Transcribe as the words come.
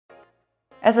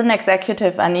As an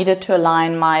executive, I needed to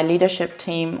align my leadership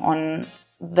team on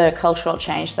the cultural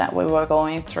change that we were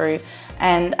going through.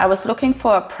 And I was looking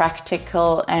for a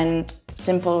practical and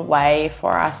simple way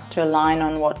for us to align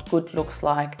on what good looks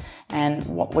like and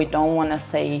what we don't want to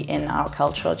see in our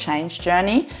cultural change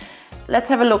journey. Let's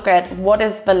have a look at what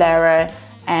is Valēre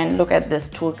and look at this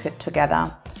toolkit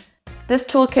together. This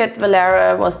toolkit,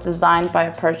 Valēre, was designed by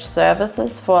Approach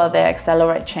Services for their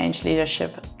Accelerate Change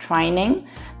Leadership training,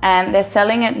 and they're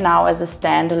selling it now as a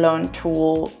standalone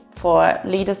tool for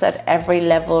leaders at every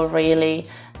level, really,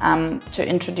 to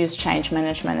introduce change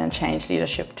management and change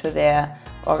leadership to their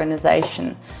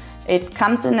organization. It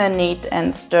comes in a neat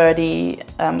and sturdy,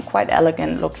 quite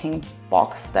elegant looking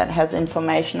box that has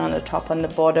information on the top and the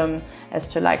bottom as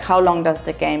to like how long does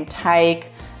the game take.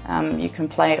 You can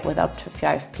play it with up to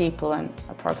 5 people and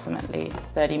approximately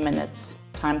 30 minutes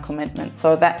time commitment.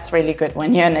 So that's really good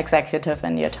when you're an executive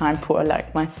and you're time poor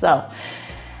like myself.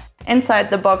 Inside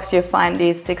the box you find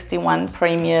these 61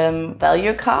 premium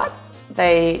value cards.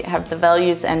 They have the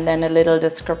values and then a little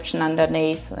description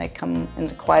underneath. They come in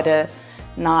quite a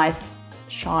nice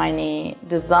shiny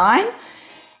design.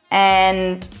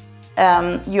 And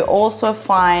you also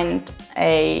find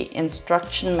a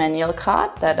instruction manual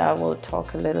card that I will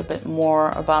talk a little bit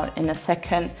more about in a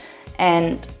second,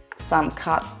 and some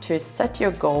cards to set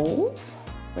your goals.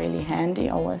 Really handy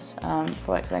always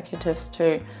for executives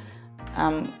to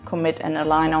commit and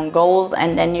align on goals.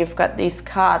 And then you've got these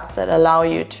cards that allow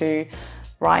you to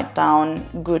write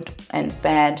down good and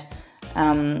bad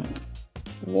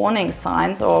warning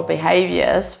signs or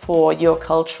behaviors for your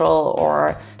cultural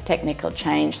or technical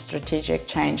change, strategic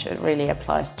change. It really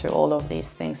applies to all of these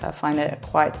things. I find it a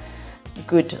quite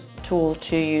good tool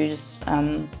to use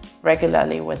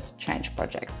regularly with change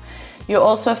projects. You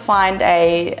also find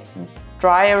a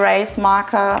dry erase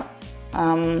marker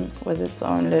with its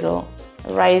own little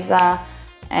eraser,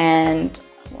 and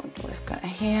what do we've got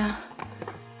here?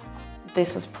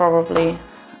 This is probably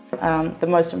the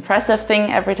most impressive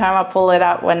thing every time I pull it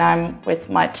out when I'm with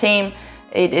my team.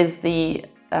 It is the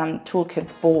toolkit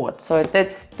board. So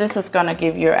this is going to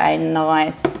give you a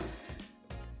nice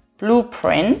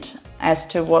blueprint as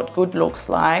to what good looks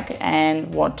like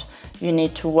and what you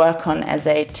need to work on as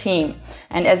a team.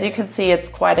 And as you can see, it's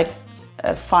quite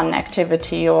a fun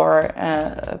activity or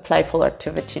a playful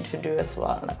activity to do as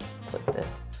well. Let's put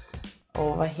this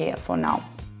over here for now.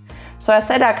 So I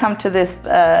said I'd come to this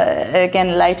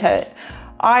again later.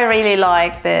 I really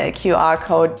like the QR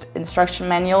code instruction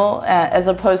manual. As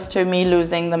opposed to me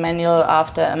losing the manual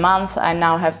after a month, I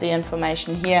now have the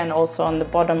information here and also on the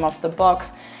bottom of the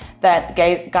box that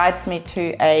guides me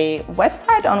to a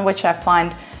website on which I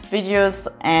find videos,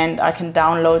 and I can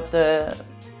download the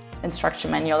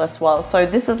instruction manual as well. So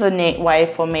this is a neat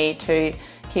way for me to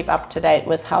keep up to date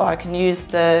with how I can use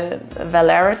the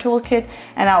Valēre toolkit.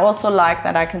 And I also like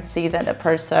that I can see that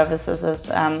Approach Services is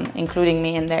including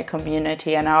me in their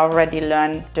community, and I already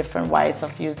learned different ways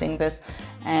of using this,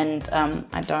 and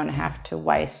I don't have to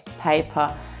waste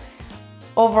paper.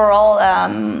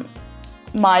 Overall,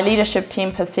 my leadership team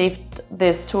perceived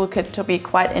this toolkit to be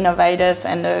quite innovative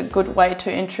and a good way to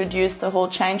introduce the whole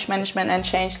change management and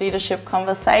change leadership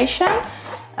conversation.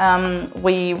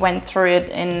 We went through it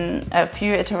in a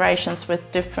few iterations with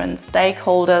different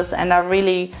stakeholders, and I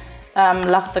really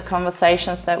loved the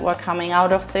conversations that were coming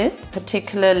out of this,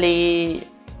 particularly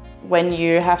when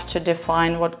you have to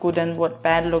define what good and what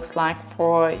bad looks like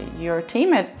for your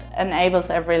team. It enables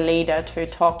every leader to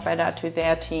talk better to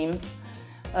their teams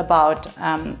about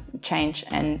change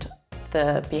and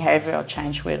the behavioral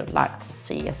change we would like to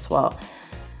see as well.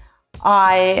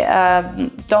 I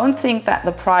don't think that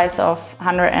the price of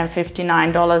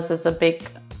 $159 is a big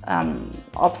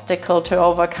obstacle to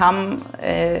overcome.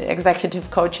 Executive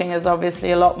coaching is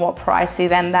obviously a lot more pricey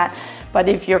than that, but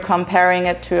if you're comparing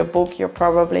it to a book, you're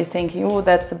probably thinking, oh,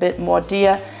 that's a bit more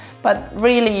dear. But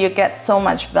really, you get so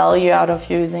much value out of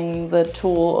using the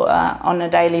tool on a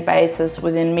daily basis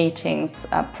within meetings,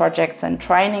 projects and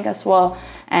training as well.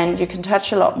 And you can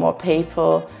touch a lot more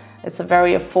people. It's a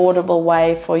very affordable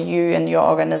way for you and your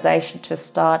organization to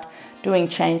start doing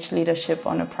change leadership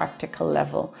on a practical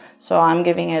level. So I'm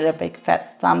giving it a big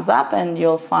fat thumbs up, and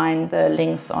you'll find the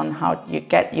links on how you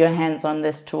get your hands on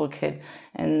this toolkit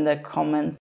in the comments.